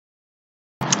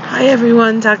Hi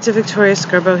everyone, Dr. Victoria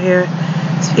Scurbo here,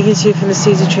 speaking to you from the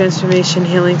Seeds of Transformation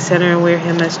Healing Center in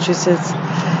Wareham, Massachusetts.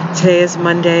 Today is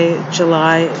Monday,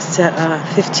 July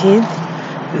 15th.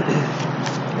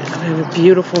 I have a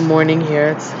beautiful morning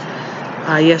here.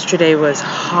 Yesterday was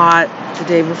hot, the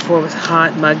day before was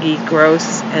hot, muggy,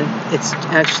 gross, and it's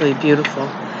actually beautiful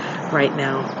right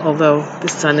now, although the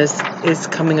sun is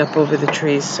coming up over the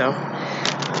trees, so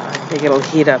I think it'll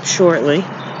heat up shortly.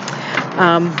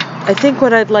 I think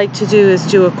what I'd like to do is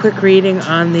do a quick reading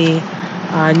on the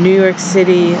New York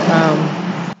City,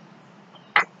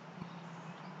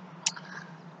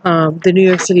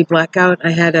 blackout. I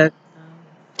had a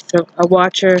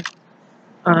watcher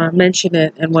mention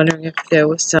it and wondering if there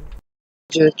was something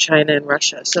to do with China and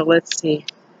Russia. So let's see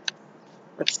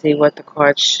what the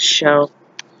cards show.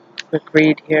 Quick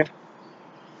read here.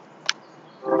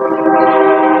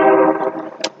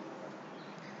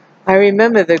 I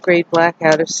remember the Great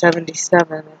Blackout of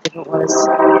 '77. I think it was.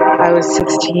 I was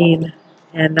 16,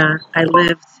 and I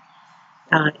lived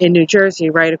in New Jersey,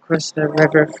 right across the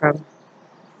river from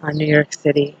New York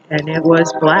City, and it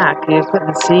was black. You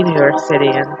couldn't see New York City,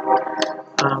 and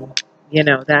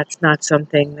that's not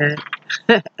something that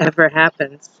ever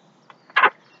happens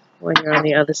when you're on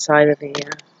the other side of the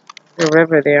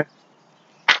river there.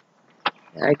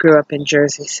 I grew up in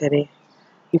Jersey City.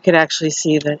 You could actually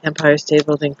see the Empire State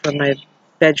Building from my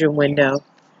bedroom window,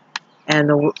 and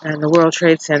the World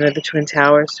Trade Center, the Twin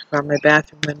Towers, from my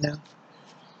bathroom window.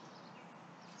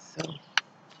 So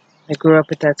I grew up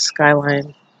with that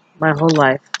skyline my whole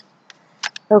life.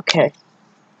 Okay.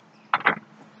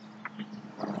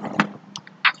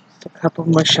 Just a couple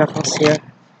more shuffles here.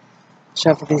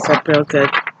 Shuffle these up real good.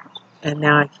 And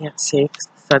now I can't see because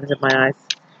the sun's in my eyes.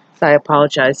 So I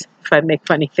apologize if I make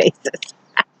funny faces.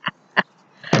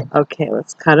 Okay,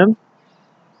 let's cut them.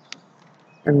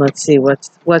 And let's see what's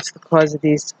the cause of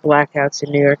these blackouts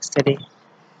in New York City.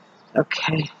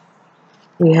 Okay.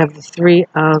 We have the Three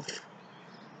of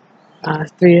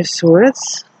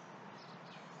Swords.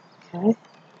 Okay.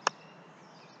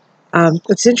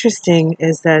 What's interesting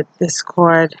is that this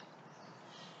card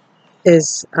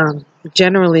is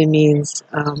generally means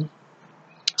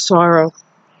sorrow,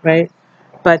 right?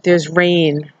 But there's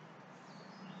rain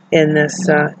in this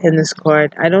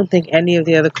card. I don't think any of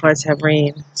the other cards have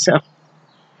rain, so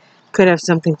could have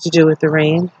something to do with the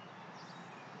rain.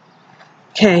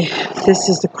 Okay, this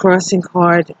is the crossing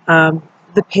card.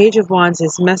 The Page of Wands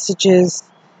is messages,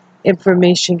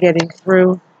 information getting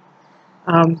through.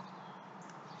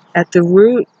 At the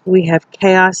root, we have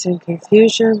chaos and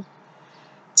confusion.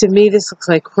 To me, this looks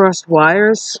like crossed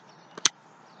wires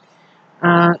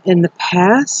in the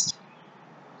past.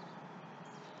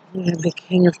 We have the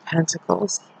King of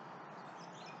Pentacles.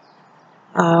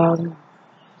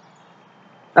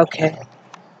 Okay,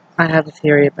 I have a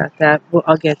theory about that. Well,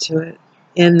 I'll get to it.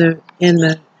 In the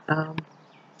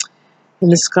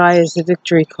sky is the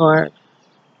Victory card.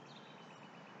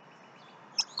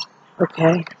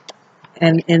 Okay,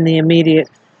 and in the immediate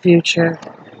future,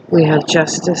 we have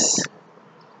Justice.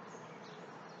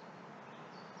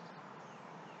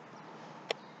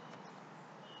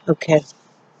 Okay.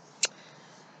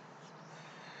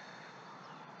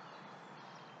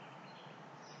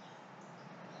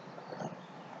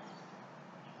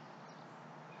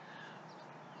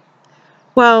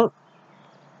 Well,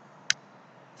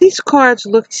 these cards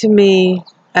look to me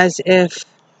as if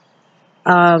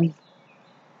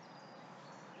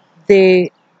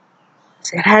it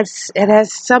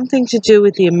has something to do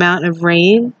with the amount of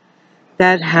rain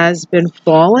that has been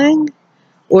falling,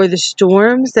 or the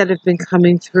storms that have been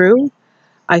coming through.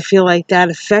 I feel like that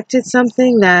affected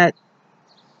something that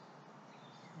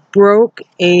broke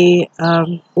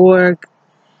or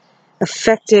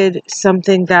affected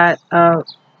something that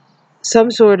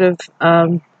some sort of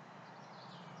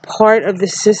part of the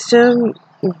system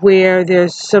where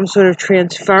there's some sort of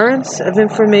transference of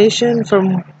information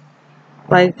from,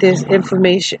 like, this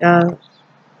information,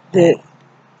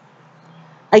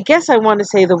 I guess I want to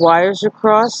say the wires are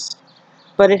crossed,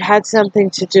 but it had something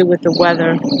to do with the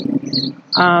weather.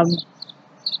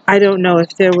 I don't know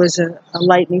if there was a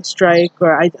lightning strike,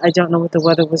 or I don't know what the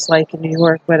weather was like in New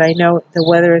York, but I know the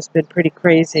weather has been pretty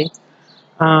crazy,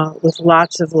 with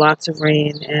lots of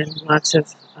rain and lots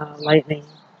of lightning,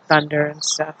 thunder, and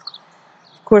stuff.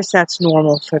 Of course, that's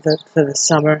normal for the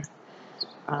summer,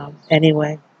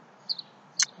 anyway.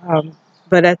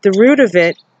 But at the root of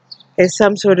it is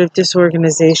some sort of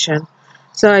disorganization.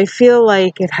 So I feel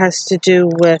like it has to do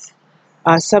with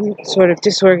some sort of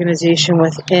disorganization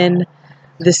within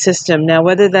the system. Now,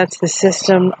 whether that's the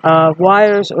system of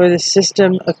wires or the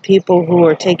system of people who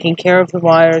are taking care of the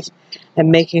wires, and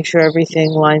making sure everything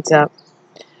lines up.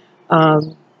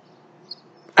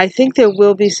 I think there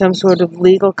will be some sort of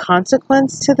legal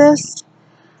consequence to this.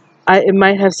 It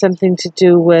might have something to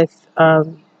do with,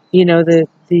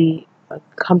 the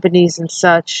companies and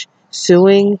such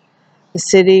suing the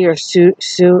city, or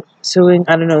suing,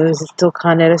 I don't know, is it still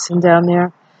Con Edison down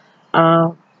there,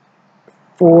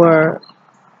 for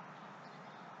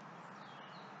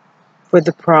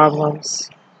the problems.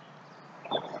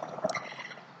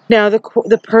 Now,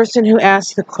 the person who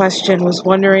asked the question was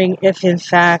wondering if, in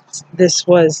fact, this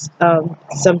was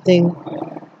something,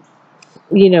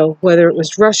 whether it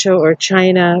was Russia or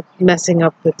China messing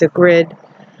up with the grid.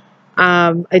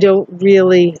 I don't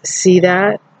really see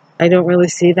that.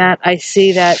 I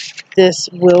see that this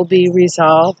will be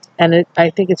resolved, and I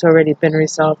think it's already been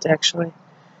resolved, actually,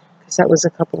 because that was a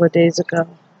couple of days ago.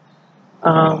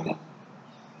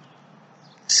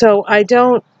 So I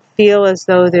don't feel as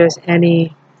though there's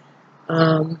any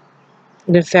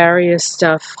nefarious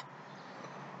stuff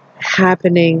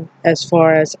happening as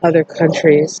far as other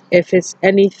countries. If it's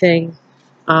anything,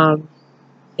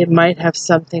 it might have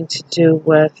something to do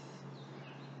with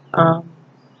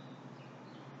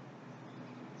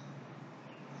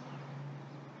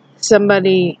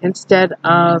somebody, instead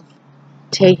of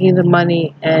taking the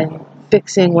money and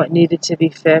fixing what needed to be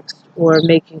fixed, or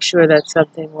making sure that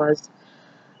something was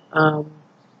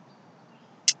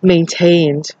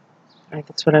maintained, I think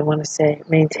that's what I want to say,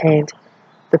 maintained,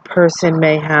 the person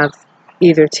may have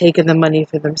either taken the money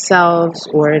for themselves,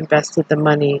 or invested the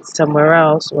money somewhere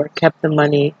else, or kept the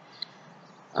money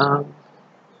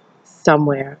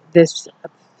somewhere. This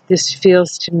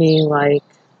feels to me like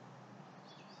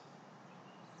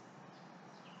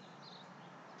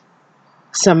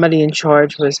somebody in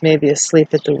charge was maybe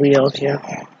asleep at the wheel here.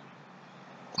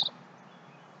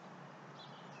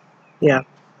 Yeah.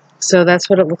 So that's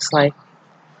what it looks like.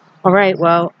 All right.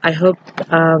 Well, I hope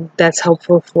that's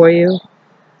helpful for you.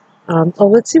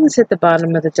 Let's see what's at the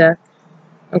bottom of the deck.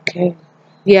 Okay.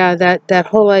 Yeah, that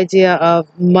whole idea of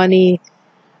money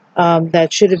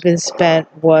that should have been spent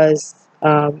was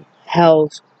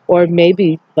held, or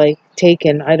maybe like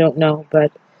taken. I don't know,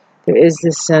 but there is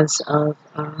this sense of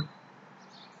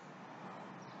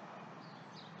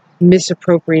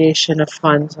misappropriation of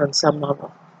funds on some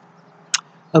level.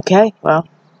 Okay, well,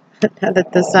 now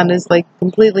that the sun is like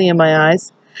completely in my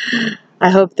eyes, I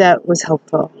hope that was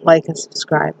helpful. Like and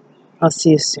subscribe. I'll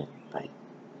see you soon. Bye.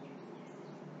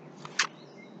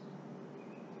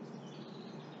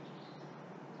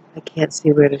 I can't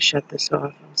see where to shut this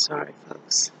off. I'm sorry,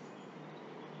 folks.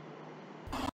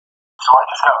 So I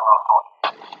just got a little thought.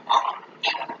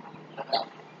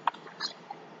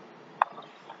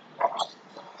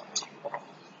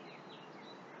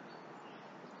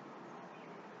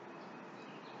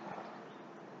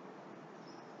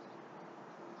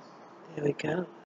 There we go.